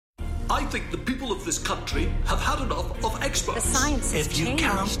I think the people of this country have had enough of experts. The science has If you changed.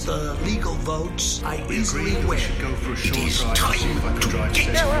 count the legal votes, I We easily agreed that we win. should go for a short It is drive to see if I time can to drive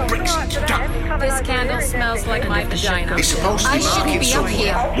get safely. Brexit done. This candle smells like my vagina. It's supposed to I be shouldn't market be up somewhere.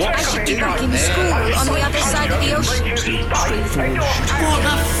 here. What I should could be you back do in there? school on the other side of the ocean. What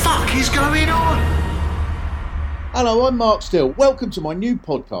the fuck is going on? Hello, I'm Mark Still. Welcome to my new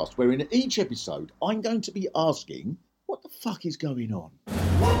podcast where in each episode I'm going to be asking, what the fuck is going on?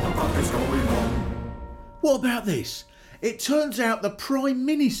 What the fuck is going on? What about this? It turns out the Prime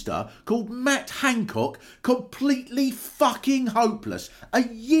Minister, called Matt Hancock, completely fucking hopeless a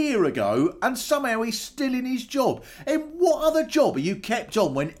year ago, and somehow he's still in his job. In what other job are you kept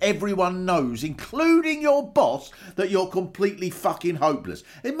on when everyone knows, including your boss, that you're completely fucking hopeless?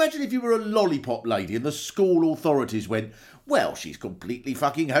 Imagine if you were a lollipop lady and the school authorities went, well, she's completely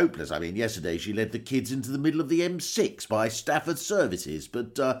fucking hopeless. I mean, yesterday she led the kids into the middle of the M6 by Stafford Services,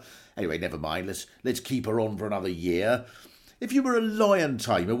 but anyway, never mind. Let's keep her on for another year. If you were a lion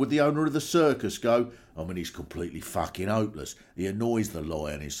tamer, would the owner of the circus go, I mean, he's completely fucking hopeless. He annoys the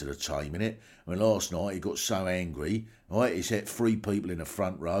lion instead of taming it. I mean, last night he got so angry, right, he set 3 people in the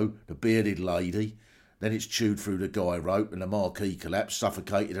front row, the bearded lady, then it's chewed through the guy rope and the marquee collapsed,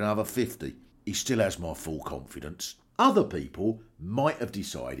 suffocated another 50. He still has my full confidence. Other people might have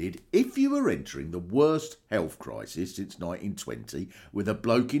decided if you were entering the worst health crisis since 1920 with a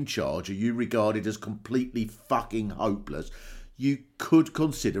bloke in charge who you regarded as completely fucking hopeless, you could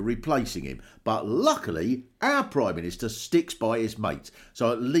consider replacing him. But luckily, our Prime Minister sticks by his mates,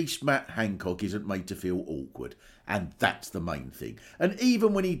 so at least Matt Hancock isn't made to feel awkward. And that's the main thing. And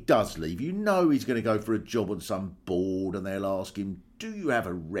even when he does leave, you know he's going to go for a job on some board and they'll ask him, do you have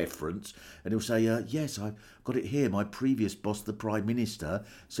a reference? And he'll say, yes, I've got it here. My previous boss, the Prime Minister,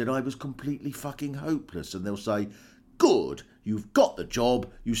 said I was completely fucking hopeless. And they'll say, good, you've got the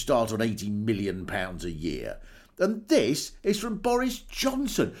job. You start on £80 million a year. And this is from Boris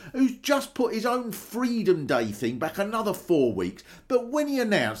Johnson, who's just put his own Freedom Day thing back another 4 weeks. But when he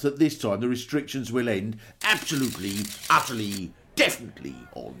announced that this time the restrictions will end absolutely, utterly, definitely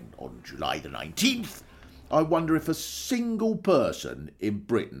on July the 19th, I wonder if a single person in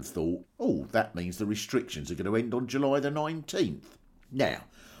Britain thought, oh, that means the restrictions are going to end on July the 19th. Now,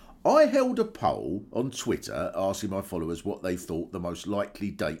 I held a poll on Twitter asking my followers what they thought the most likely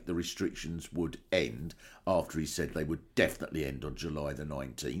date the restrictions would end after he said they would definitely end on July the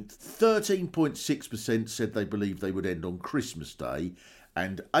 19th. 13.6% said they believed they would end on Christmas Day,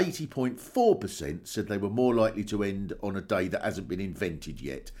 and 80.4% said they were more likely to end on a day that hasn't been invented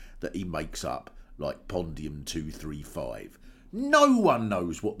yet, that he makes up, like Pondium 235. No one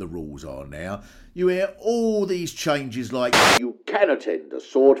knows what the rules are now. You hear all these changes like, you can attend a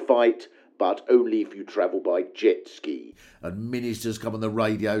sword fight, but only if you travel by jet ski. And ministers come on the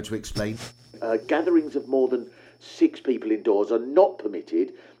radio to explain, gatherings of more than 6 people indoors are not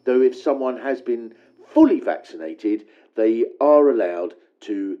permitted, though if someone has been fully vaccinated, they are allowed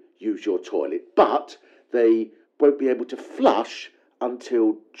to use your toilet, but they won't be able to flush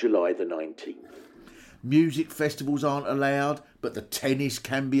until July the 19th. Music festivals aren't allowed, but the tennis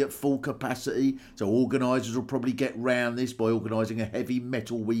can be at full capacity, so organisers will probably get round this by organising a heavy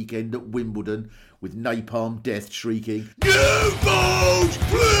metal weekend at Wimbledon with Napalm Death shrieking, "New balls,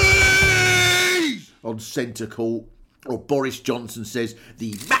 please!" on centre court. Or Boris Johnson says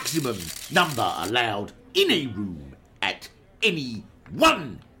the maximum number allowed in a room at any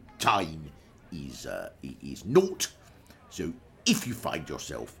one time is 0. So if you find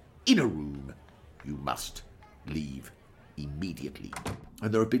yourself in a room, you must leave immediately.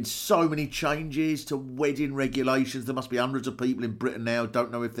 And there have been so many changes to wedding regulations. There must be hundreds of people in Britain now who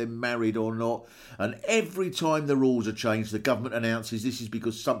don't know if they're married or not. And every time the rules are changed, the government announces this is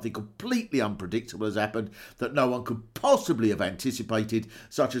because something completely unpredictable has happened that no one could possibly have anticipated,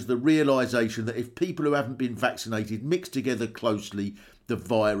 such as the realisation that if people who haven't been vaccinated mix together closely, the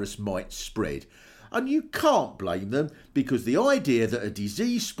virus might spread. And you can't blame them, because the idea that a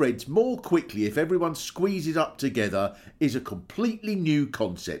disease spreads more quickly if everyone squeezes up together is a completely new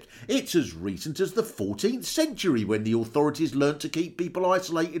concept. It's as recent as the 14th century when the authorities learnt to keep people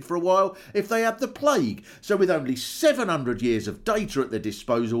isolated for a while if they had the plague. So with only 700 years of data at their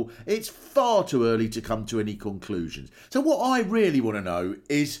disposal, it's far too early to come to any conclusions. So what I really want to know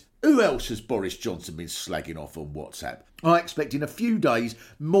is, who else has Boris Johnson been slagging off on WhatsApp? I expect in a few days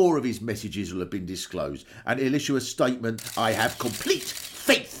more of his messages will have been disclosed, and he'll issue a statement, I have complete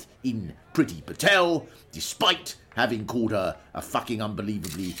faith in Priti Patel, despite having called her a fucking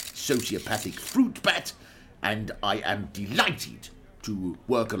unbelievably sociopathic fruit bat, and I am delighted to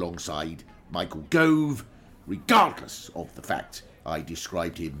work alongside Michael Gove, regardless of the fact I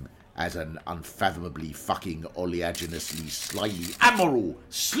described him as an unfathomably fucking oleaginously slyly amoral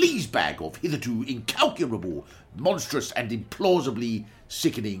sleazebag of hitherto incalculable, monstrous and implausibly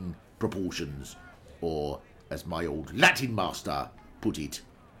sickening proportions, or, as my old Latin master put it,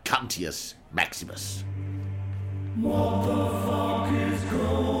 Cuntius Maximus. What the fuck is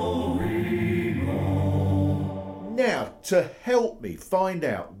going on? Now, to help me find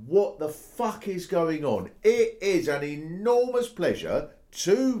out what the fuck is going on, it is an enormous pleasure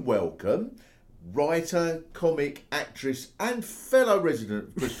to welcome writer, comic, actress and fellow resident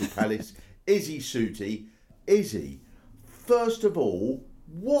of Crystal Palace, Izzy Sooty. Izzy, first of all,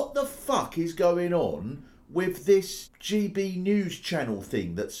 what the fuck is going on with this GB News channel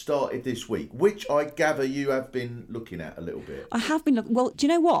thing that started this week, which I gather you have been looking at a little bit? I have been looking. Well, do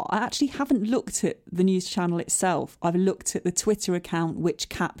you know what? I actually haven't looked at the news channel itself. I've looked at the Twitter account, which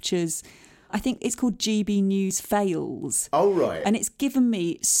captures, I think it's called GB News Fails. Oh, right. And it's given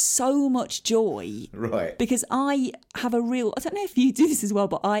me so much joy. Right. Because I have a real, I don't know if you do this as well,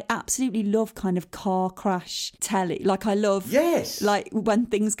 but I absolutely love kind of car crash telly. Like I love, yes, like when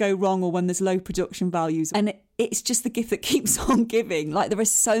things go wrong or when there's low production values. And it's just the gift that keeps on giving. Like there are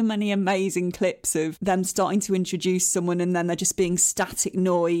so many amazing clips of them starting to introduce someone and then there just being static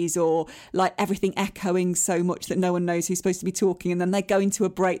noise or like everything echoing so much that no one knows who's supposed to be talking, and then they're going to a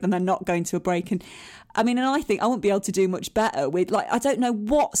break, then they're not going to a break. And I mean, and I think I won't be able to do much better with, like, I don't know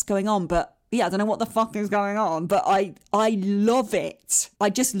what's going on, but yeah, I don't know what the fuck is going on, but I love it. I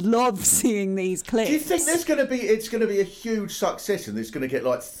just love seeing these clips. Do you think it's going to be a huge success and it's going to get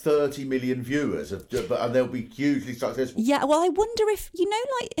like 30 million viewers and they'll be hugely successful? Yeah, well, I wonder if, you know,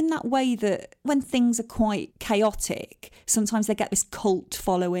 like in that way that when things are quite chaotic, sometimes they get this cult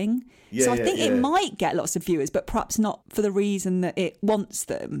following. Yeah, so I think it might get lots of viewers, but perhaps not for the reason that it wants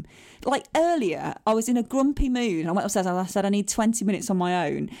them. Like earlier, I was in a grumpy mood. I went upstairs and I said, I need 20 minutes on my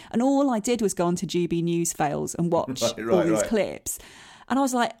own. And all I did was go onto GB News Fails and watch all these clips. And I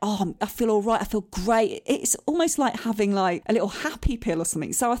was like, oh, I feel all right. I feel great. It's almost like having like a little happy pill or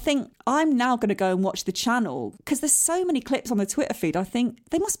something. So I think I'm now going to go and watch the channel because there's so many clips on the Twitter feed. I think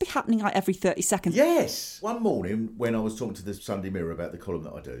they must be happening like every 30 seconds. Yes. One morning when I was talking to the Sunday Mirror about the column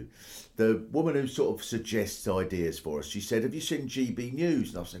that I do, the woman who sort of suggests ideas for us, she said, have you seen GB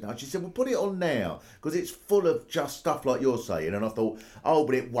News? And I said, no. She said, well, put it on now because it's full of just stuff like you're saying. And I thought, oh,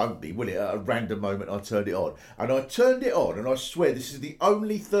 but it won't be, will it? At a random moment, I turned it on. And I turned it on, and I swear this is the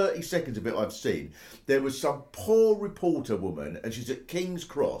only 30 seconds of it I've seen. There was some poor reporter woman, and she's at King's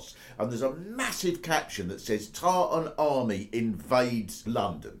Cross, and there's a massive caption that says, Tartan Army invades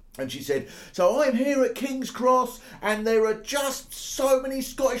London. And she said, so I'm here at King's Cross and there are just so many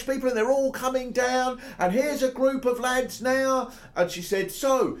Scottish people and they're all coming down and here's a group of lads now. And she said,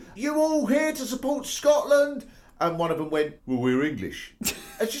 so you all here to support Scotland? And one of them went, well, we're English.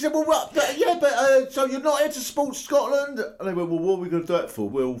 And she said, well, what? So you're not here to support Scotland? And they went, well, what are we going to do that for?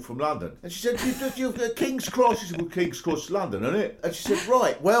 We're all from London. And she said, you're King's Cross. She said, well, King's Cross, London, isn't it? And she said,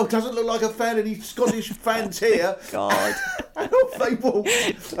 right, well, doesn't look like I found any Scottish fans here. God. And off they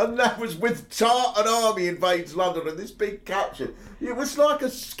walked. And that was with Tartan Army invades London and this big caption. It was like a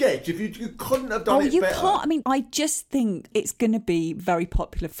sketch. If you couldn't have done it better. Can't. I mean, I just think it's going to be very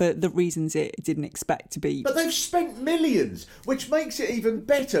popular for the reasons it didn't expect to be. But they've spent millions, which makes it even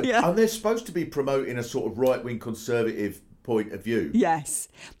better. Yeah. And they're supposed to be promoting a sort of right-wing conservative point of view. Yes.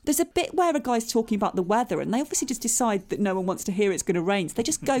 There's a bit where a guy's talking about the weather and they obviously just decide that no one wants to hear it's going to rain. So they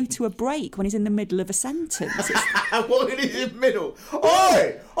just go to a break when he's in the middle of a sentence. What, when he's in the middle?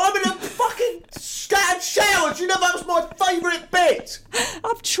 Oi! I'm in a fucking scattered shower! Do you know that was my favourite bit?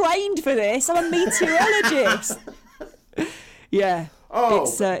 I've trained for this. I'm a meteorologist. Yeah. Oh,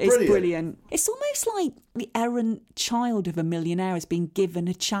 it's brilliant. It's almost like the errant child of a millionaire has been given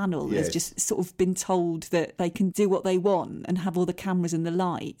a channel, has just sort of been told that they can do what they want and have all the cameras and the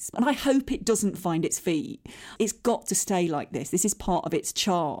lights. And I hope it doesn't find its feet. It's got to stay like this. This is part of its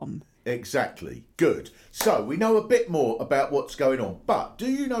charm. Exactly. Good. So we know a bit more about what's going on. But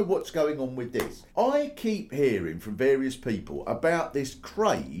do you know what's going on with this? I keep hearing from various people about this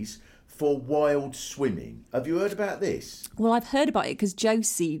craze for wild swimming. Have you heard about this? Well, I've heard about it because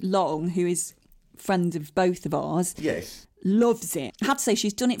Josie Long, who is a friend of both of ours, yes, loves it. I have to say,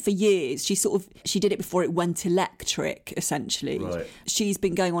 she's done it for years. She did it before it went electric, essentially. Right. She's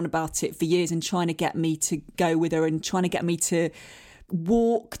been going on about it for years and trying to get me to go with her and trying to get me to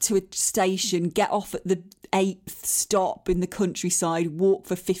walk to a station, get off at the 8th stop in the countryside, walk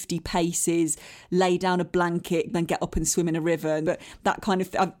for 50 paces, lay down a blanket, then get up and swim in a river. But that kind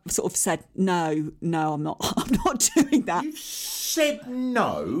of, I've sort of said, no, I'm not doing that. You've said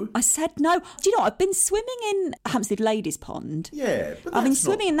no? I said no. Do you know, I've been swimming in Hampstead Ladies Pond. Yeah, but I've been that's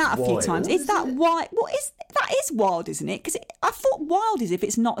swimming in that a few wild, times. Is that it? wild? That is wild, isn't it? Because I thought wild is if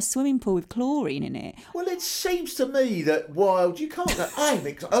it's not a swimming pool with chlorine in it. Well, it seems to me that wild, you can't go,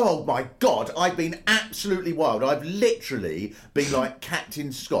 oh my God, I've been absolutely wild. I've literally been like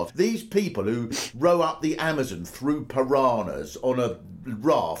Captain Scott. These people who row up the Amazon through piranhas on a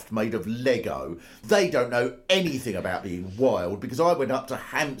raft made of Lego, they don't know anything about being wild, because I went up to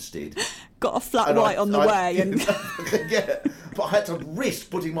Hampstead. Got a flat white on the way. And yeah, but I had to risk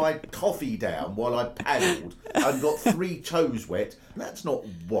putting my coffee down while I paddled and got 3 toes wet. That's not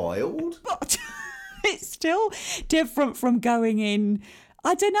wild. But it's still different from going in,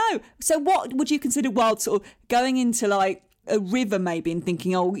 I don't know. So what would you consider wild? Sort of going into like a river maybe and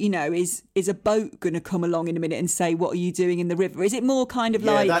thinking, oh, you know, is a boat going to come along in a minute and say, what are you doing in the river? Is it more kind of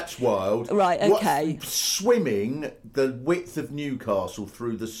like... Yeah, that's wild. Right, okay. Swimming the width of Newcastle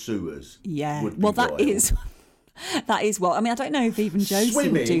through the sewers. Yeah, would be well, that wild. is... That is wild. I mean, I don't know if even Josie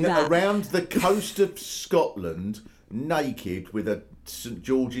would do Swimming that. around the coast of Scotland, naked, with a St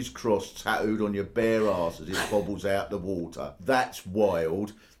George's cross tattooed on your bare arse as it bobbles out the water. That's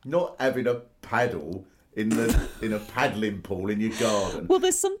wild. Not having a paddle in a paddling pool in your garden. Well,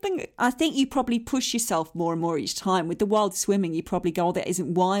 there's something, I think you probably push yourself more and more each time. With the wild swimming, you probably go, oh, that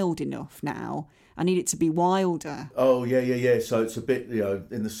isn't wild enough now. I need it to be wilder. Oh, yeah. So it's a bit, you know,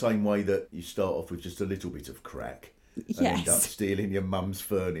 in the same way that you start off with just a little bit of crack and end up stealing your mum's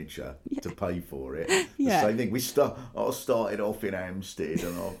furniture to pay for it. Yeah. The same thing. I started off in Hampstead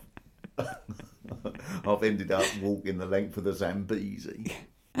and I've ended up walking the length of the Zambezi.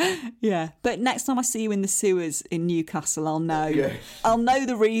 Yeah, but next time I see you in the sewers in Newcastle, I'll know. Yeah. I'll know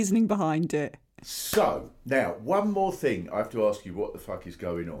the reasoning behind it. So, now, one more thing. I have to ask you, what the fuck is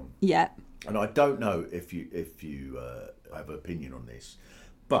going on? Yeah. And I don't know if you have an opinion on this,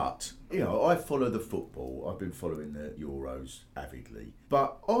 but, you know, I follow the football. I've been following the Euros avidly.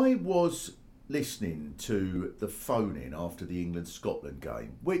 But I was listening to the phone-in after the England-Scotland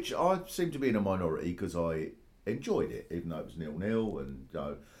game, which I seem to be in a minority because I enjoyed it, even though it was 0-0 and, you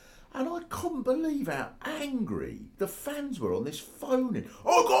know, and I couldn't believe how angry the fans were on this phone-in.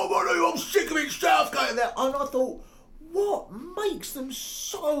 I can't believe I'm sick of it, Southgate and that. And I thought, what makes them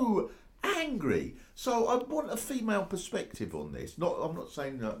so angry? So I want a female perspective on this. I'm not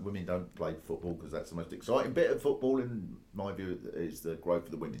saying that women don't play football, because that's the most exciting bit of football in my view is the growth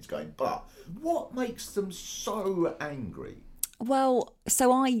of the women's game. But what makes them so angry? Well,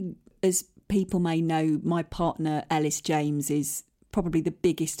 so I, as people may know, my partner Ellis James is probably the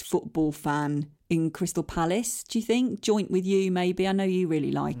biggest football fan in Crystal Palace, do you think? Joint with you, maybe. I know you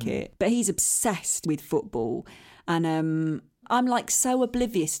really like it. But he's obsessed with football. And I'm like so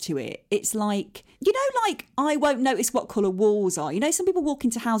oblivious to it. It's like, you know, like I won't notice what colour walls are. You know, some people walk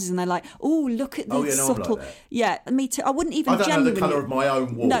into houses and they're like, oh, look at the subtle. I'm like that. Yeah, me too. I wouldn't even I don't genuinely know the colour of my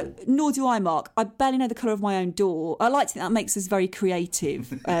own wall. No, nor do I, Mark. I barely know the colour of my own door. I like to think that makes us very creative.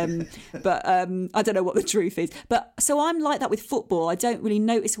 But I don't know what the truth is. But so I'm like that with football. I don't really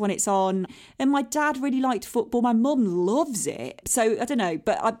notice when it's on. And my dad really liked football. My mum loves it. So I don't know.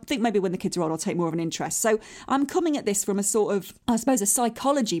 But I think maybe when the kids are old, I'll take more of an interest. So I'm coming at this from a sort of, I suppose, a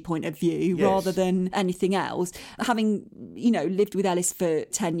psychology point of view rather than anything else. Having, you know, lived with Ellis for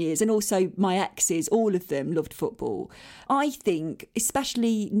 10 years and also my exes, all of them loved football. I think,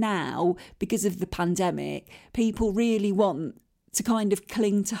 especially now, because of the pandemic, people really want to kind of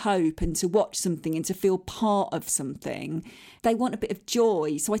cling to hope and to watch something and to feel part of something. They want a bit of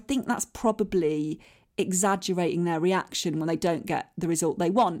joy. So I think that's probably exaggerating their reaction when they don't get the result they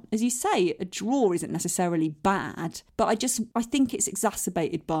want. As you say, a draw isn't necessarily bad, but I think it's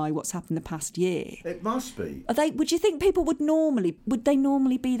exacerbated by what's happened the past year. It must be. Would you think people would they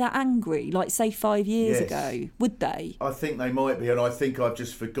normally be that angry, like say 5 years ago? Would they? I think they might be, and I think I've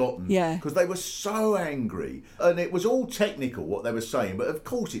just forgotten. Yeah. Because they were so angry, and it was all technical what they were saying, but of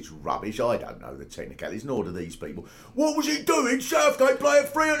course it's rubbish. I don't know the technicalities, nor do these people. What was he doing? Southgate playing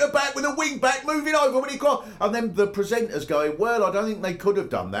 3 at the back with a wing back moving over when he got... And then the presenters going, well, I don't think they could have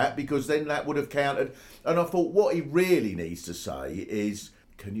done that, because then that would have counted. And I thought, what he really needs to say is,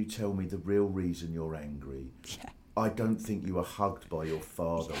 can you tell me the real reason you're angry? Yeah. I don't think you were hugged by your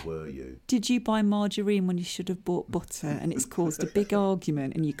father, were you? Did you buy margarine when you should have bought butter? And it's caused a big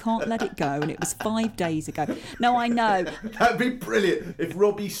argument and you can't let it go. And it was 5 days ago. No, I know. That'd be brilliant if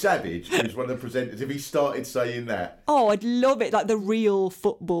Robbie Savage, who's one of the presenters, if he started saying that. Oh, I'd love it, like the real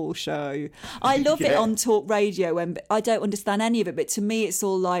football show. I love it on Talk Radio when I don't understand any of it, but to me it's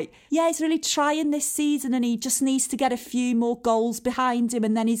all like, yeah, he's really trying this season and he just needs to get a few more goals behind him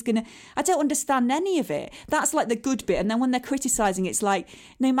and then he's going to... I don't understand any of it. That's like the good bit. And then when they're criticising, it's like,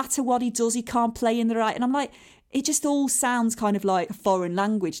 no matter what he does, he can't play in the right... And I'm like... It just all sounds kind of like a foreign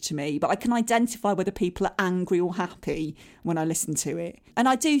language to me, but I can identify whether people are angry or happy when I listen to it. And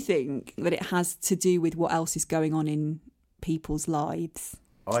I do think that it has to do with what else is going on in people's lives.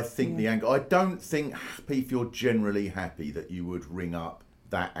 I think the anger... I don't think, if you're generally happy, that you would ring up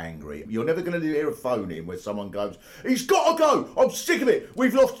that angry. You're never going to hear a phone in where someone goes, he's got to go, I'm sick of it,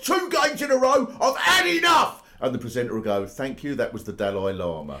 we've lost 2 games in a row, I've had enough! And the presenter will go, thank you, that was the Dalai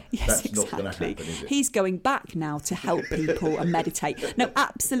Lama. Yes, That's exactly. not going to happen, is it? He's going back now to help people and meditate. No,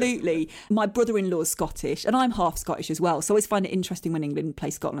 absolutely. My brother-in-law's Scottish, and I'm half Scottish as well, so I always find it interesting when England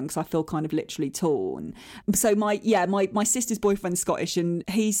play Scotland because I feel kind of literally torn. So my sister's boyfriend's Scottish, and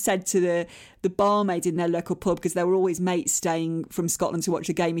he said to the barmaid in their local pub, because there were always mates staying from Scotland to watch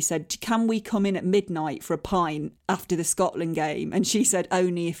the game, he said, can we come in at midnight for a pint after the Scotland game? And she said,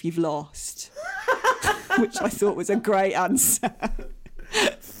 only if you've lost. Which I thought was a great answer.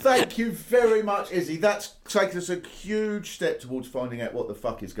 Thank you very much, Izzy. That's taken us a huge step towards finding out what the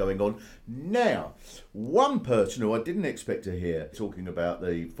fuck is going on. Now, one person who I didn't expect to hear talking about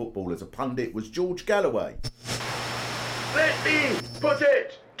the football as a pundit was George Galloway. Let me put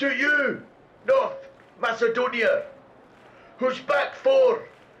it to you, North Macedonia, whose back four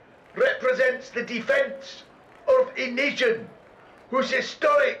represents the defence of a nation whose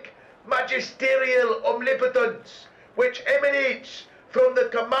historic magisterial omnipotence, which emanates from the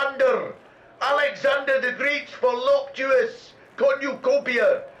commander Alexander the Great's voluptuous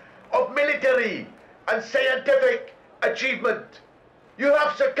cornucopia of military and scientific achievement. You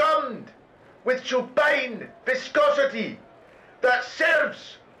have succumbed with supine viscosity that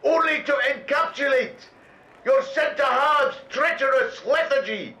serves only to encapsulate your centre-half's treacherous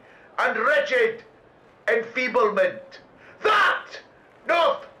lethargy and wretched enfeeblement. That,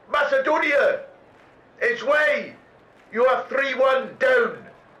 North Macedonia, is why you are 3-1 down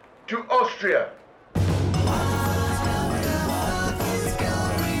to Austria.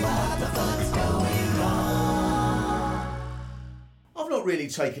 I've not really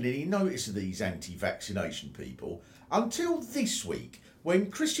taken any notice of these anti-vaccination people until this week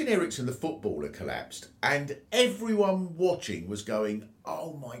when Christian Eriksen, the footballer, collapsed and everyone watching was going,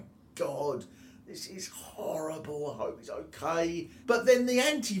 oh my God, this is horrible, I hope he's okay. But then the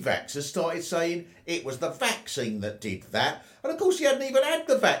anti-vaxxers started saying it was the vaccine that did that. And of course he hadn't even had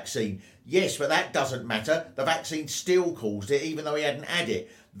the vaccine. Yes, but that doesn't matter. The vaccine still caused it, even though he hadn't had it.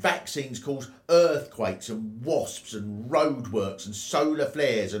 Vaccines cause earthquakes and wasps and roadworks and solar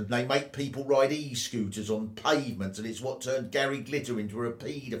flares, and they make people ride e-scooters on pavements, and it's what turned Gary Glitter into a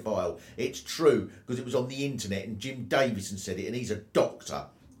paedophile. It's true, because it was on the internet and Jim Davison said it, and he's a doctor.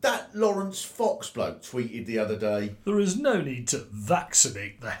 That Lawrence Fox bloke tweeted the other day, there is no need to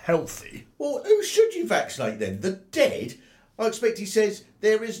vaccinate the healthy. Well, who should you vaccinate then? The dead? I expect he says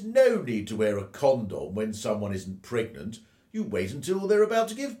there is no need to wear a condom when someone isn't pregnant. You wait until they're about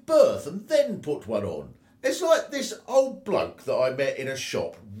to give birth and then put one on. It's like this old bloke that I met in a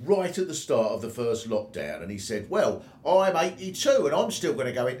shop right at the start of the first lockdown, and he said, well, I'm 82 and I'm still going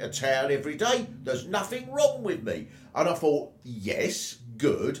to go into town every day. There's nothing wrong with me. And I thought, yes,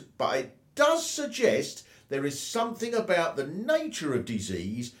 good, but it does suggest there is something about the nature of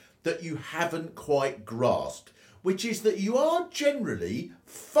disease that you haven't quite grasped, which is that you are generally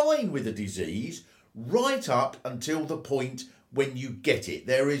fine with the disease right up until the point when you get it.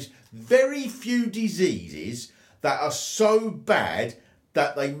 There is very few diseases that are so bad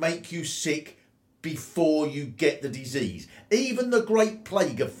that they make you sick before you get the disease. Even the Great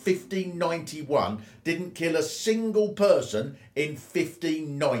Plague of 1591 didn't kill a single person in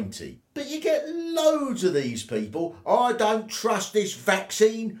 1590. But you get loads of these people. I don't trust this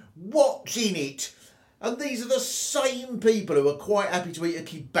vaccine. What's in it? And these are the same people who are quite happy to eat a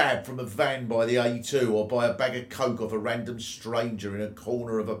kebab from a van by the A2 or buy a bag of Coke off a random stranger in a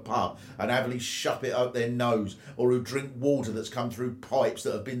corner of a pub and happily shove it up their nose, or who drink water that's come through pipes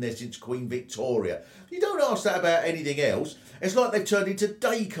that have been there since Queen Victoria. You don't ask that about anything else. It's like they've turned into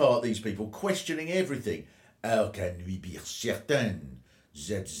Descartes, these people, questioning everything. How can we be certain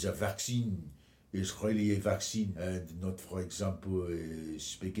that the vaccine is really a vaccine and not, for example,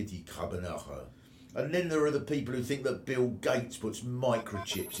 spaghetti carbonara? And then there are the people who think that Bill Gates puts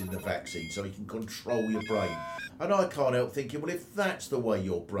microchips in the vaccine so he can control your brain. And I can't help thinking, well, if that's the way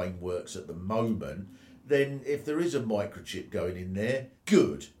your brain works at the moment, then if there is a microchip going in there,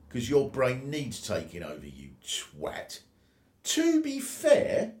 good, because your brain needs taking over, you twat. To be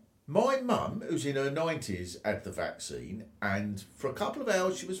fair, my mum, who's in her 90s, had the vaccine, and for a couple of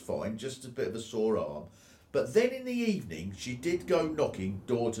hours she was fine, just a bit of a sore arm. But then in the evening, she did go knocking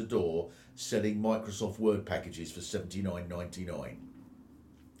door to door, selling Microsoft Word packages for $79.99.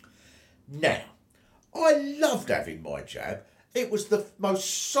 Now, I loved having my jab. It was the most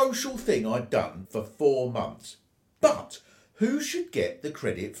social thing I'd done for 4 months. But who should get the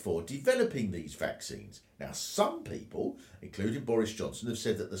credit for developing these vaccines? Now, some people, including Boris Johnson, have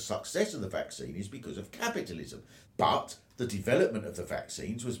said that the success of the vaccine is because of capitalism. But the development of the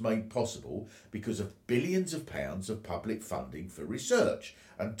vaccines was made possible because of billions of pounds of public funding for research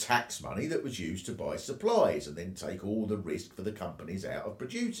and tax money that was used to buy supplies and then take all the risk for the companies out of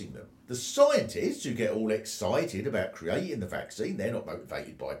producing them. The scientists who get all excited about creating the vaccine, they're not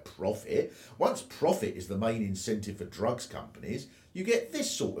motivated by profit. Once profit is the main incentive for drugs companies, you get this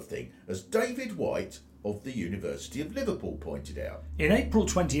sort of thing, as David White of the University of Liverpool pointed out. In April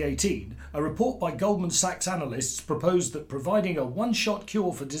 2018, a report by Goldman Sachs analysts proposed that providing a one-shot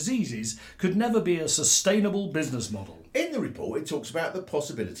cure for diseases could never be a sustainable business model. In the report, it talks about the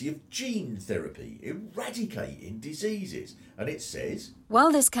possibility of gene therapy eradicating diseases, and it says,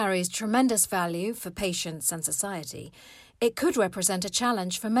 While this carries tremendous value for patients and society, it could represent a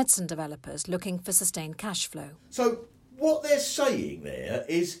challenge for medicine developers looking for sustained cash flow. So what they're saying there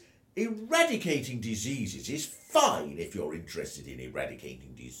is eradicating diseases is fine if you're interested in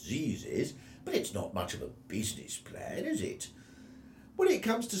eradicating diseases, but it's not much of a business plan, is it? When it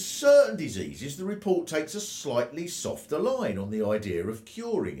comes to certain diseases, the report takes a slightly softer line on the idea of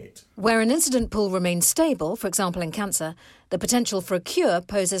curing it. Where an incident pool remains stable, for example in cancer, the potential for a cure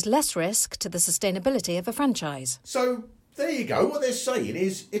poses less risk to the sustainability of a franchise. So there you go. What they're saying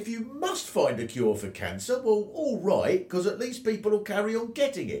is, if you must find a cure for cancer, well, all right, because at least people will carry on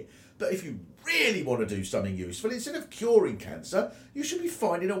getting it. But if you really want to do something useful, instead of curing cancer, you should be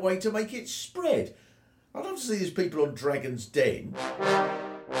finding a way to make it spread. I'd love to see these people on Dragon's Den.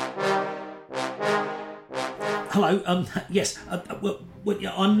 Hello, yes,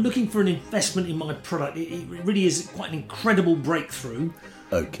 I'm looking for an investment in my product. It really is quite an incredible breakthrough.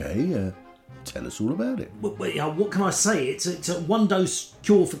 Okay, tell us all about it. What can I say? It's a one-dose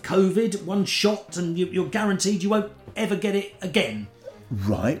cure for COVID, one shot, and you're guaranteed you won't ever get it again.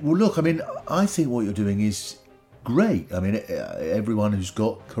 Right, well look, I mean, I think what you're doing is great. I mean, everyone who's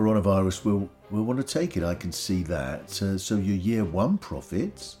got coronavirus will want to take it, I can see that. So your year one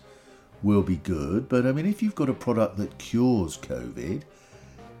profits will be good, but I mean, if you've got a product that cures COVID,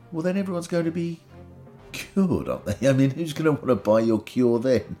 well then everyone's going to be cured, aren't they? I mean, who's going to want to buy your cure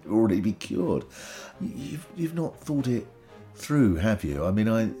then? Already be cured. You've not thought it through, have you? I mean,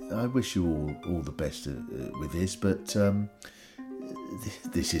 I wish you all the best with this, but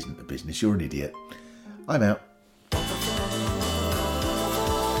this isn't the business. You're an idiot. I'm out.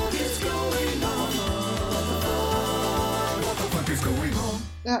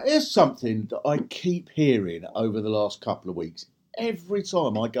 Now, here's something that I keep hearing over the last couple of weeks. Every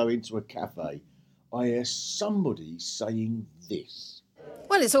time I go into a cafe, I hear somebody saying this.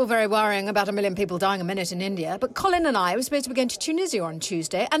 Well, it's all very worrying about 1 million people dying a minute in India, but Colin and I were supposed to be going to Tunisia on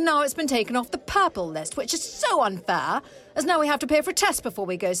Tuesday, and now it's been taken off the purple list, which is so unfair, as now we have to pay for a test before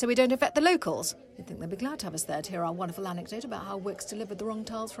we go so we don't affect the locals. You'd think they'd be glad to have us there to hear our wonderful anecdote about how Wicks delivered the wrong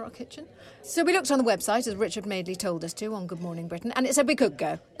tiles for our kitchen. So we looked on the website, as Richard Madeley told us to on Good Morning Britain, and it said we could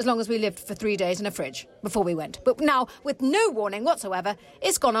go, as long as we lived for 3 days in a fridge before we went. But now, with no warning whatsoever,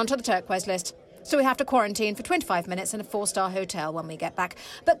 it's gone onto the turquoise list. So we have to quarantine for 25 minutes in a 4-star hotel when we get back.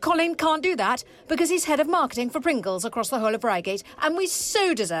 But Colin can't do that because he's head of marketing for Pringles across the whole of Reigate. And we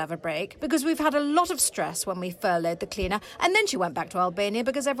so deserve a break because we've had a lot of stress when we furloughed the cleaner. And then she went back to Albania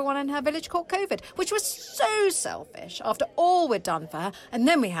because everyone in her village caught COVID, which was so selfish after all we'd done for her. And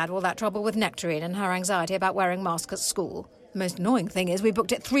then we had all that trouble with Nectarine and her anxiety about wearing masks at school. The most annoying thing is we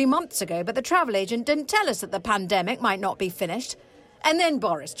booked it 3 months ago, but the travel agent didn't tell us that the pandemic might not be finished. And then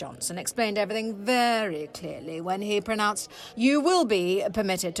Boris Johnson explained everything very clearly when he pronounced, you will be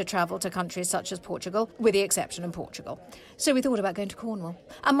permitted to travel to countries such as Portugal, with the exception of Portugal. So we thought about going to Cornwall.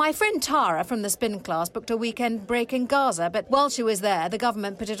 And my friend Tara from the spin class booked a weekend break in Gaza, but while she was there, the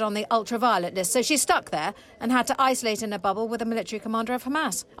government put it on the ultraviolet list, so she's stuck there and had to isolate in a bubble with the military commander of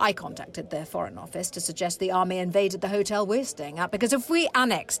Hamas. I contacted their foreign office to suggest the army invaded the hotel we're staying at, because if we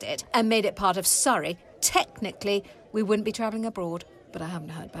annexed it and made it part of Surrey, technically we wouldn't be travelling abroad. But I haven't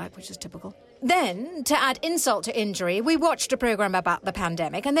heard back, which is typical. Then, to add insult to injury, we watched a programme about the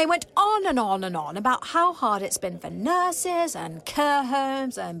pandemic and they went on and on and on about how hard it's been for nurses and care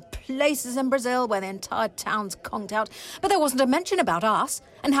homes and places in Brazil where the entire town's conked out. But there wasn't a mention about us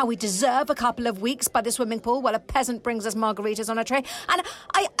and how we deserve a couple of weeks by the swimming pool while a peasant brings us margaritas on a tray. And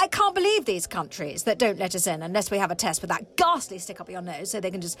I can't believe these countries that don't let us in unless we have a test with that ghastly stick up your nose so they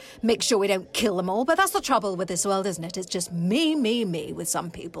can just make sure we don't kill them all. But that's the trouble with this world, isn't it? It's just me with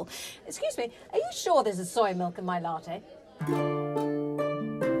some people. Excuse me. Are you sure there's a soy milk in my latte?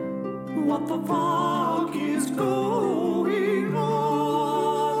 What the fuck is going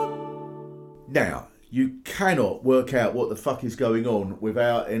on? Now, you cannot work out what the fuck is going on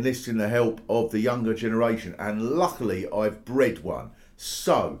without enlisting the help of the younger generation, and luckily I've bred one.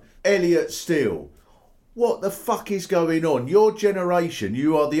 So, Elliot Steele, what the fuck is going on? Your generation,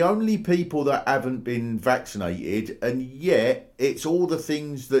 you are the only people that haven't been vaccinated, and yet it's all the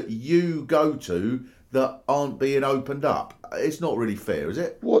things that you go to that aren't being opened up. It's not really fair, is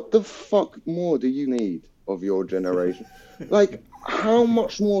it? What the fuck more do you need of your generation? Like, how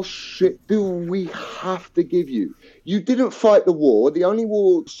much more shit do we have to give you? You didn't fight the war. The only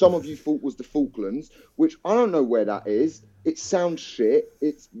war some of you fought was the Falklands, which I don't know where that is. It sounds shit.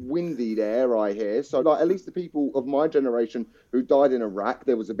 It's windy there, I hear. So, like, at least the people of my generation who died in Iraq,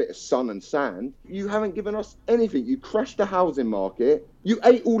 there was a bit of sun and sand. You haven't given us anything. You crashed the housing market. You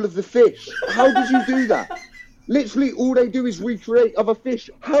ate all of the fish. How did you do that? Literally, all they do is recreate other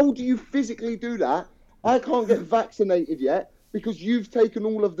fish. How do you physically do that? I can't get vaccinated yet because you've taken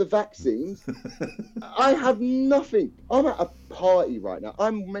all of the vaccines. I have nothing. I'm at a party right now.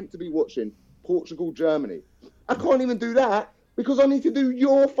 I'm meant to be watching Portugal, Germany. I can't even do that because I need to do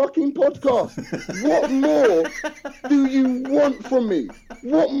your fucking podcast. What more do you want from me?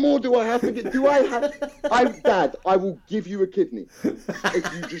 What more do I have to get? Dad, I will give you a kidney.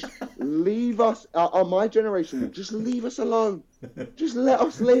 If you just leave us, my generation will just leave us alone. Just let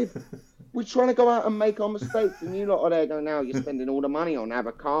us live. We're trying to go out and make our mistakes, and you lot are there going, now you're spending all the money on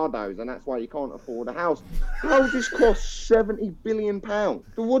avocados, and that's why you can't afford a house. How does this cost £70 billion?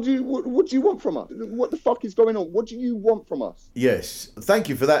 What do you want from us? What the fuck is going on? What do you want from us? Yes, thank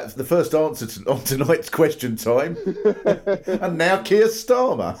you for that. The first answer on tonight's question time. And now Keir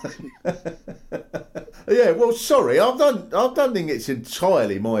Starmer. Yeah, well, sorry, I don't think it's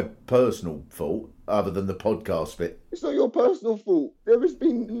entirely my personal fault, other than the podcast bit. It's not your personal fault. There has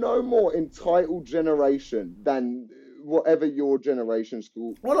been no more entitled generation than whatever your generation's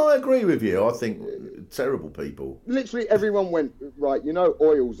called. Well, I agree with you. I think terrible people. Literally everyone went, right, you know,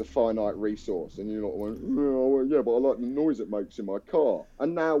 oil's a finite resource. And you lot went, oh, yeah, but I like the noise it makes in my car.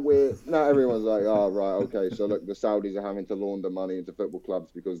 And now everyone's like, oh, right, okay, so look, the Saudis are having to launder money into football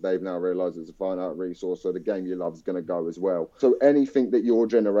clubs because they've now realised it's a finite resource, so the game you love is going to go as well. So anything that your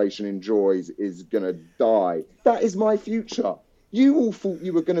generation enjoys is going to die. That is my future. You all thought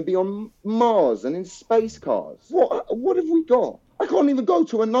you were going to be on Mars and in space cars. What have we got? I can't even go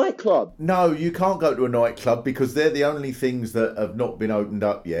to a nightclub. No, you can't go to a nightclub because they're the only things that have not been opened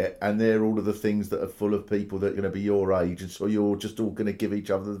up yet, and they're all of the things that are full of people that are going to be your age, and so you're just all going to give each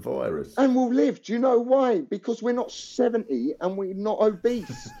other the virus. And we'll live. Do you know why? Because we're not 70 and we're not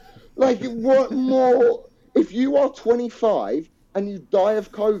obese. Like, what more? If you are 25... and you die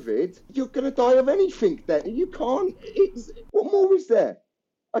of COVID, you're going to die of anything then. You can't... what more is there?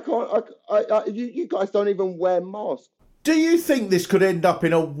 I can't... You guys don't even wear masks. Do you think this could end up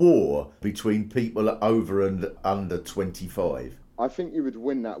in a war between people over and under 25? I think you would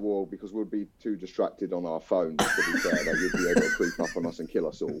win that war because we'd be too distracted on our phones, to be fair, that you'd be able to creep up on us and kill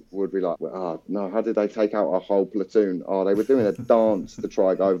us all. We'd be like, oh, no, how did they take out our whole platoon? Oh, they were doing a dance to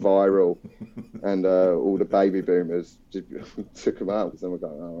try go viral. And all the baby boomers just took them out. So we're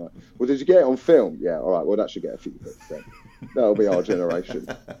going, all right. Well, did you get it on film? Yeah, all right, well, that should get a few bits then. That'll be our generation.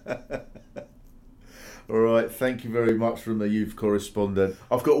 All right, thank you very much from the youth correspondent.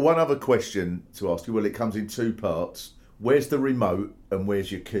 I've got one other question to ask you. Well, it comes in two parts. Where's the remote and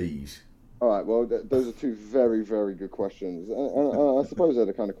where's your keys? All right, well, those are two very, very good questions. I suppose they're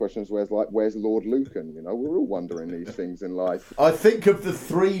the kind of questions where's Lord Lucan? You know, we're all wondering these things in life. I think of the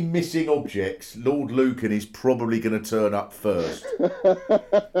three missing objects, Lord Lucan is probably going to turn up first.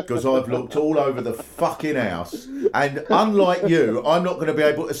 Because I've looked all over the fucking house. And unlike you, I'm not going to be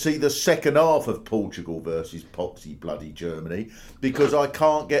able to see the second half of Portugal versus Poxy bloody Germany because I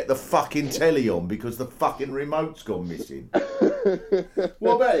can't get the fucking telly on because the fucking remote's gone missing.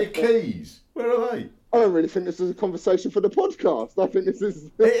 What about your keys? Where are they? I don't really think this is a conversation for the podcast. I think this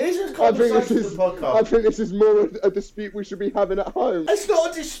is... It is a conversation for the podcast. I think this is more a dispute we should be having at home. It's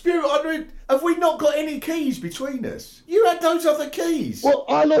not a dispute. I mean, have we not got any keys between us? You had those other keys. Well,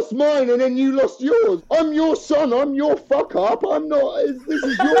 I lost mine and then you lost yours. I'm your son. I'm your fuck up. I'm not... This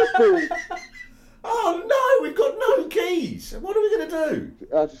is your fault. Oh, no, we've got no keys. What are we going to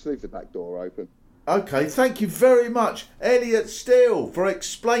do? I'll just leave the back door open. OK, thank you very much, Elliot Steele, for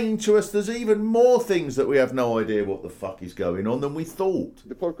explaining to us there's even more things that we have no idea what the fuck is going on than we thought.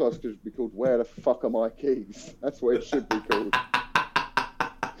 The podcast should be called Where the Fuck Are My Keys? That's what it should be called.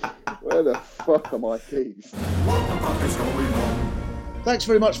 Where the fuck are my keys? What the fuck is going on? Thanks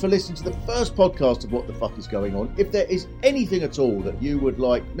very much for listening to the first podcast of What the Fuck is Going On. If there is anything at all that you would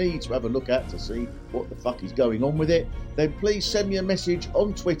like me to have a look at to see what the fuck is going on with it, then please send me a message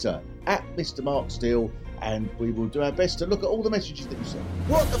on Twitter at Mr. Mark Steele, and we will do our best to look at all the messages that you send.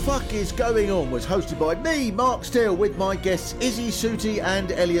 What the Fuck is Going On was hosted by me, Mark Steele, with my guests Izzy Sooty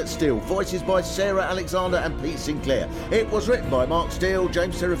and Elliot Steele. Voices by Sarah Alexander and Pete Sinclair. It was written by Mark Steele,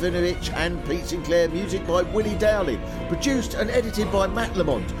 James Serafinovich and Pete Sinclair. Music by Willie Dowling. Produced and edited by Matt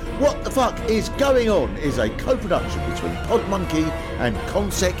Lamont. What the Fuck is Going On is a co-production between Pod Monkey and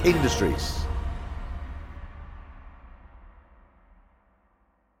Consec Industries.